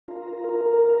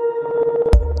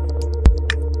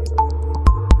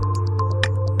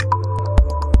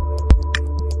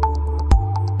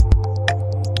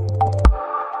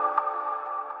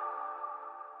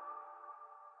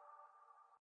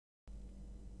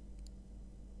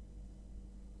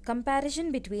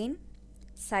Comparison between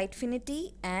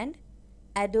Sitefinity and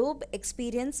Adobe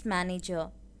Experience Manager.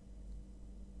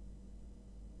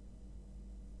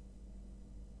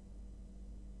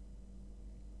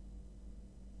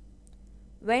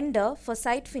 Vendor for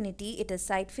Sitefinity, it is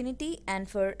Sitefinity, and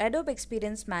for Adobe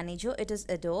Experience Manager, it is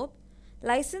Adobe.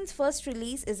 License first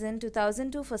release is in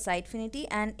 2002 for Sitefinity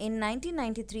and in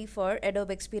 1993 for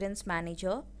Adobe Experience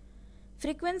Manager.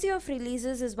 Frequency of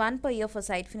releases is 1 per year for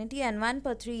Sitefinity and 1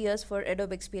 per 3 years for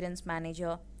Adobe Experience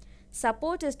Manager.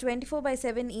 Support is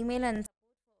 24/7 email and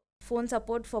phone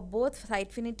support for both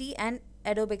Sitefinity and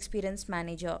Adobe Experience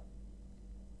Manager.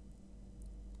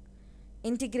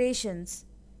 Integrations.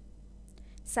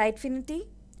 Sitefinity,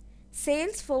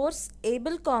 Salesforce,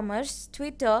 Able Commerce,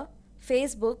 Twitter,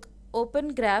 Facebook,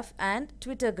 Open Graph and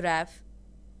Twitter Graph.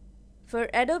 For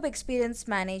Adobe Experience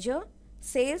Manager,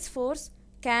 Salesforce,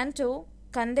 Canto,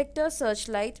 Conductor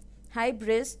Searchlight,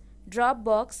 Hybris,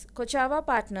 Dropbox, Kochava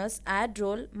Partners,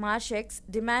 AdRoll, Marchex,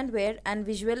 Demandware and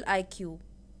Visual IQ.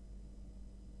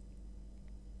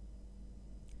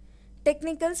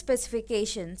 Technical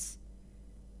specifications.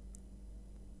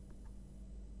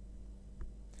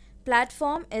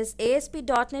 Platform is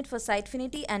ASP.NET for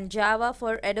Sitefinity and Java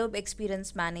for Adobe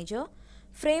Experience Manager.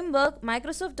 Framework,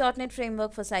 Microsoft.NET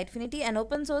Framework for Sitefinity and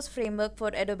Open Source Framework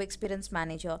for Adobe Experience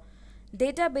Manager.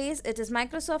 Database, it is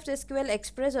Microsoft SQL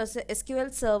Express or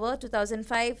SQL Server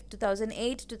 2005,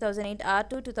 2008, 2008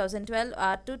 R2, 2012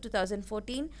 R2,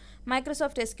 2014,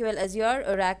 Microsoft SQL Azure,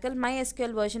 Oracle,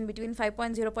 MySQL version between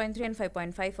 5.0.3 and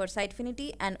 5.5 for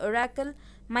Sitefinity and Oracle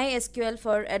MySQL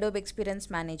for Adobe Experience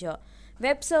Manager.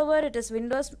 Web server, it is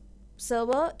Windows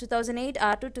Server 2008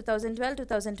 R2, 2012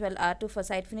 2012 R2 for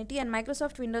Sitefinity and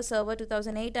Microsoft Windows Server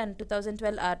 2008 and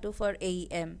 2012 R2 for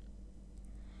AEM.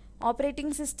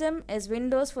 Operating system is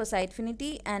Windows for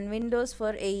Sitefinity and Windows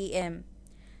for AEM.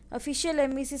 Official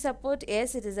MVC support,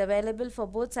 yes, it is available for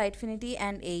both Sitefinity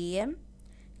and AEM.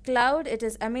 Cloud, it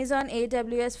is Amazon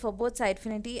AWS for both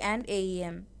Sitefinity and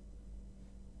AEM.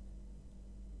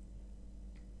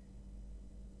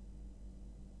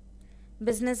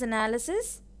 Business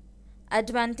analysis.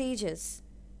 Advantages.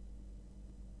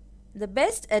 The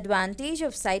best advantage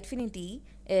of Sitefinity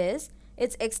is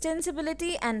its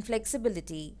extensibility and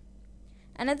flexibility.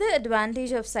 Another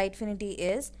advantage of Sitefinity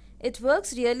is it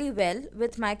works really well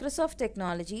with Microsoft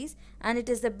technologies and it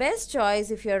is the best choice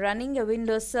if you are running a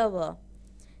Windows server.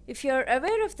 If you are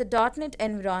aware of the .NET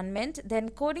environment, then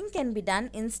coding can be done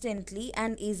instantly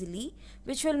and easily,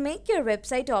 which will make your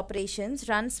website operations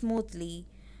run smoothly.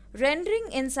 Rendering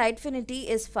in Sitefinity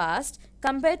is fast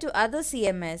compared to other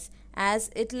CMS as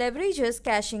it leverages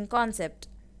caching concept.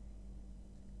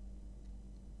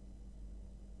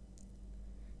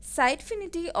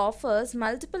 Sitefinity offers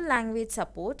multiple language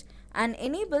support and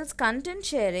enables content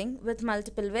sharing with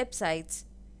multiple websites.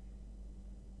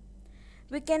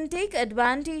 We can take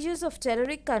advantages of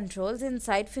telleric controls in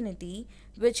Sitefinity,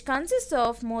 which consists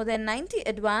of more than 90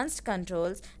 advanced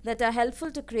controls that are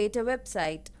helpful to create a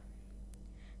website.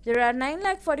 There are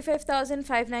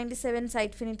 9,45,597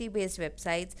 Sitefinity based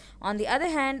websites. On the other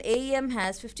hand, AEM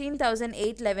has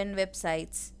 15,811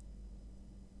 websites.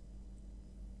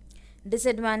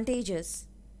 Disadvantages.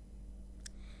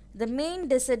 The main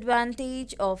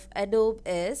disadvantage of Adobe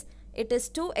is it is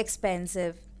too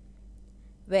expensive.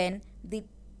 When the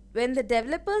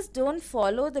developers don't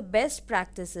follow the best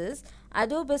practices,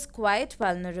 Adobe is quite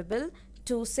vulnerable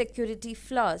to security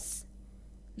flaws.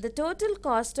 The total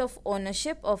cost of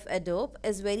ownership of Adobe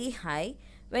is very high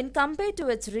when compared to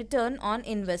its return on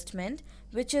investment,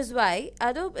 which is why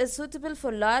Adobe is suitable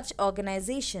for large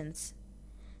organizations.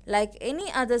 Like any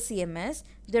other CMS,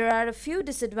 there are a few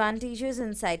disadvantages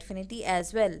in Sitefinity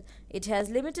as well. It has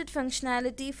limited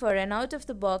functionality for an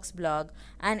out-of-the-box blog,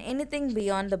 and anything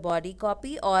beyond the body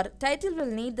copy or title will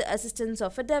need the assistance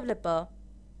of a developer.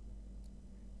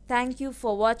 Thank you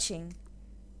for watching.